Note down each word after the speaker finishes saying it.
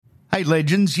Hey,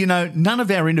 legends, none of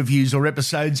our interviews or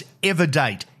episodes ever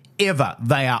date. Ever.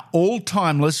 They are all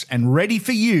timeless and ready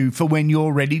for you for when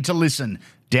you're ready to listen.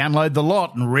 Download the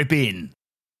lot and rip in.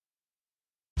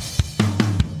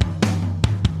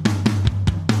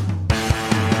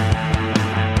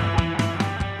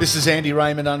 This is Andy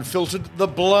Raymond Unfiltered. The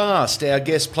Blast. Our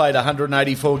guest played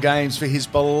 184 games for his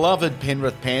beloved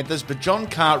Penrith Panthers. But John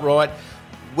Cartwright,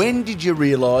 when did you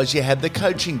realise you had the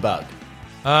coaching bug?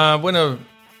 When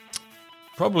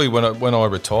I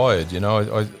retired,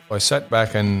 I sat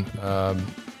back and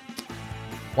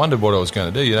wondered what I was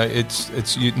going to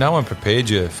do. No one prepared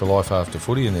you for life after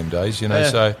footy in them days,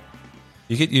 So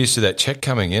you get used to that check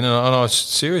coming in, and I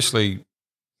seriously,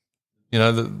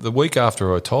 the week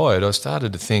after I retired, I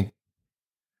started to think,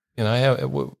 what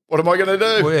am I going to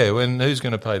do? Who's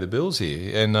going to pay the bills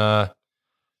here? And I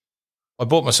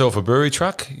bought myself a brewery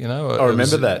truck. I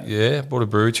remember that. Yeah, bought a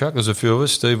brewery truck. There's a few of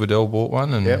us. Steve Waddell bought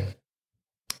one, and yep.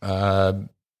 And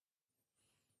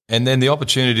then the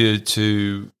opportunity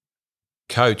to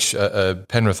coach a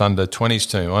Penrith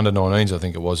under-20s team, under-19s I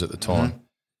think it was at the time,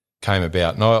 came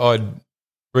about. And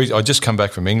I'd just come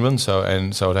back from England, so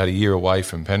I'd had a year away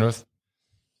from Penrith.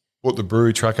 Bought the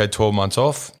brewery truck, had 12 months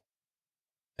off,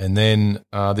 and then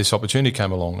this opportunity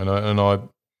came along, and I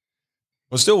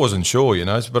still wasn't sure,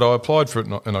 but I applied for it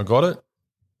and I got it,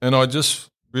 and I just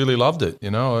really loved it.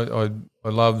 I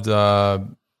loved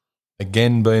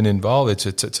again being involved.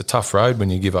 It's a tough road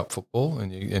when you give up football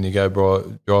and you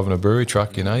go driving a brewery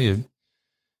truck. You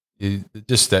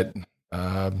just that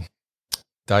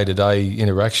day-to-day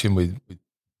interaction with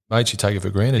mates, you take it for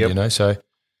granted. Yep. So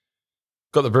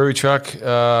got the brewery truck,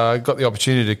 got the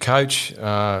opportunity to coach. They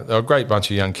were a great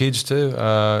bunch of young kids too,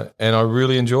 and I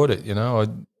really enjoyed it.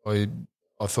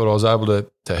 I thought I was able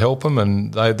to help them,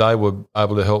 and they were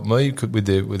able to help me with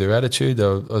their attitude.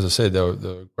 As I said, they were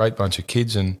a great bunch of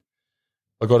kids, and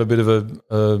I got a bit of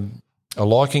a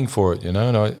liking for it, and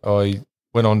I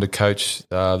went on to coach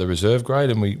the reserve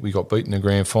grade, and we got beaten in the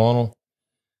grand final.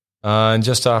 And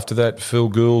just after that, Phil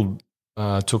Gould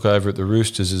took over at the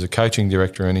Roosters as a coaching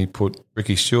director, and he put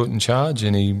Ricky Stewart in charge,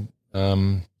 and he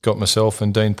got myself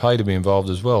and Dean Pay to be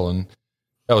involved as well. And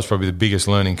that was probably the biggest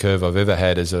learning curve I've ever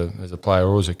had as a player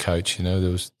or as a coach. There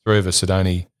was three of us that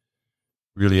only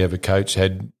really ever coached,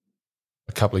 had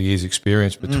a couple of years'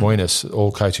 experience between us,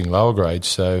 all coaching lower grades.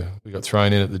 So we got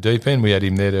thrown in at the deep end. We had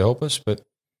him there to help us, but it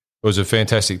was a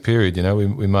fantastic period.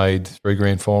 We made 3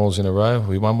 grand finals in a row.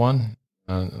 We won one.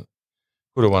 Could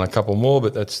have won a couple more,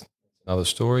 but that's another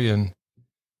story. And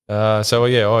it was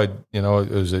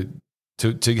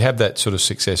to have that sort of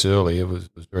success early. It was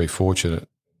very fortunate,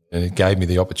 and it gave me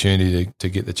the opportunity to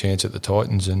get the chance at the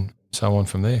Titans and so on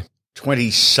from there.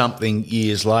 20-something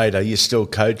years later, you're still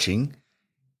coaching.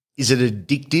 Is it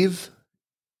addictive?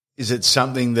 Is it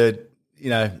something that,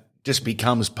 just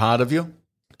becomes part of you?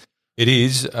 It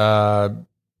is. I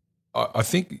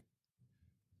think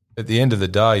at the end of the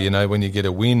day, when you get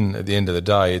a win at the end of the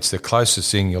day, it's the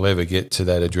closest thing you'll ever get to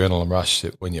that adrenaline rush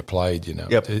that when you played,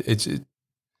 Yep.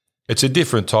 It's a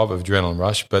different type of adrenaline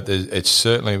rush, but it's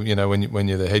certainly, when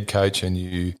you're the head coach and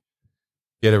you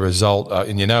get a result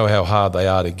and you know how hard they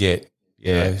are to get,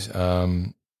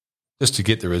 just to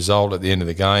get the result at the end of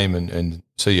the game and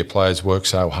see your players work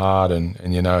so hard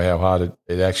and you know how hard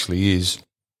it actually is.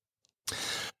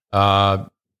 The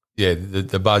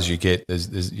buzz you get,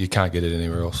 you can't get it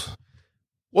anywhere else.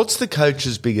 What's the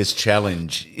coach's biggest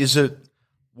challenge? Is it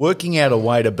working out a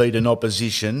way to beat an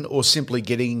opposition or simply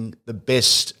getting the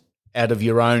best out of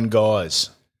your own guys?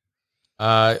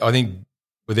 I think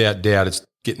without doubt it's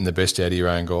getting the best out of your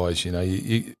own guys.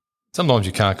 Sometimes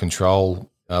you can't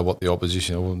control what the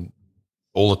opposition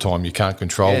all the time. You can't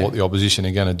control what the opposition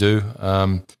are going to do.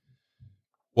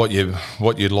 What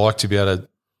you'd like to be able to,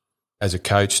 as a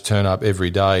coach, turn up every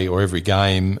day or every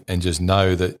game and just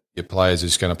know that your players are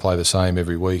just going to play the same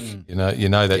every week.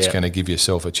 That's going to give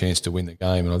yourself a chance to win the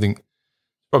game. And I think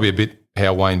probably a bit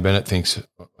how Wayne Bennett thinks.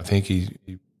 I think he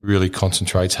really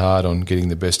concentrates hard on getting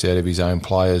the best out of his own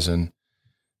players and,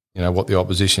 what the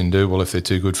opposition do. Well, if they're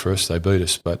too good for us, they beat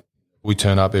us. But we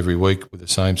turn up every week with the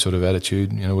same sort of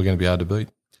attitude, we're going to be able to beat.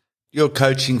 Your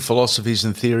coaching philosophies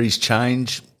and theories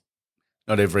change,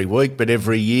 not every week, but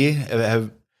every year.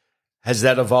 Has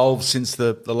that evolved since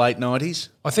the late 90s?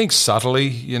 I think subtly,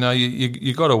 you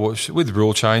got to watch with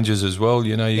rule changes as well.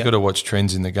 You've got to watch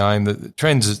trends in the game. The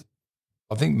trends,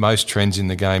 I think most trends in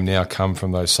the game now come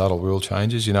from those subtle rule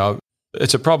changes.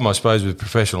 It's a problem, I suppose, with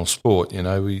professional sport.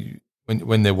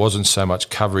 When there wasn't so much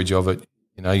coverage of it,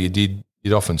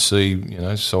 you'd often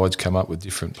see sides come up with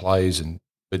different plays,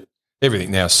 but everything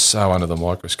now is so under the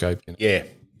microscope. Yeah.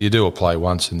 You do a play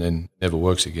once and then never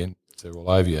works again. they're all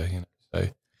over you. So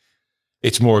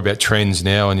it's more about trends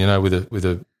now, and with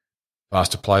a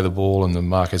faster play the ball and the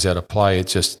markers out of play,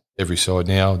 it's just every side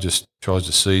now just tries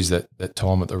to seize that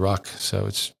time at the ruck. So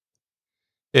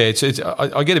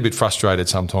I get a bit frustrated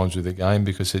sometimes with the game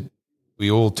because we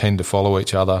all tend to follow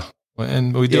each other,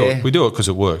 and we do it. We do it because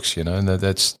it works, and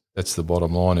that's the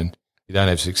bottom line. And you don't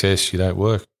have success, you don't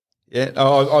work. Yeah,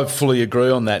 I fully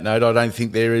agree on that note. I don't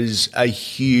think there is a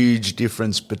huge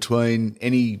difference between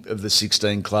any of the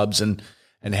 16 clubs and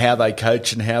how they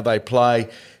coach and how they play.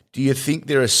 Do you think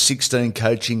there are 16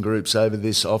 coaching groups over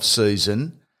this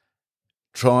off-season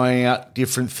trying out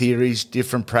different theories,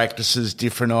 different practices,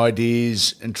 different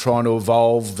ideas, and trying to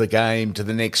evolve the game to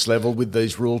the next level with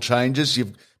these rule changes?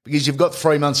 Because you've got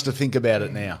 3 months to think about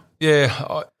it now.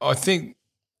 Yeah, I think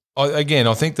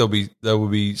there will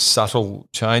be subtle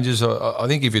changes. I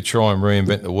think if you try and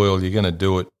reinvent the wheel, you're going to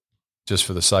do it just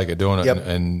for the sake of doing it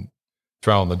and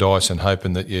throwing the dice and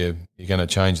hoping that you're going to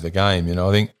change the game.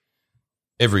 I think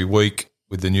every week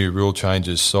with the new rule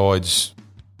changes, sides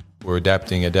were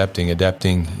adapting, and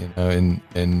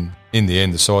in the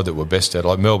end, the side that were best at,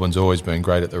 like Melbourne's always been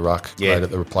great at the ruck, great at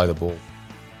the play the ball.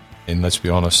 And let's be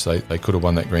honest, they could have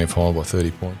won that grand final by 30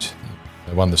 points.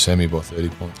 They won the semi by 30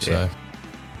 points, so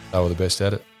they were the best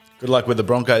at it. Good luck with the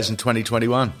Broncos in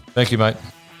 2021. Thank you, mate.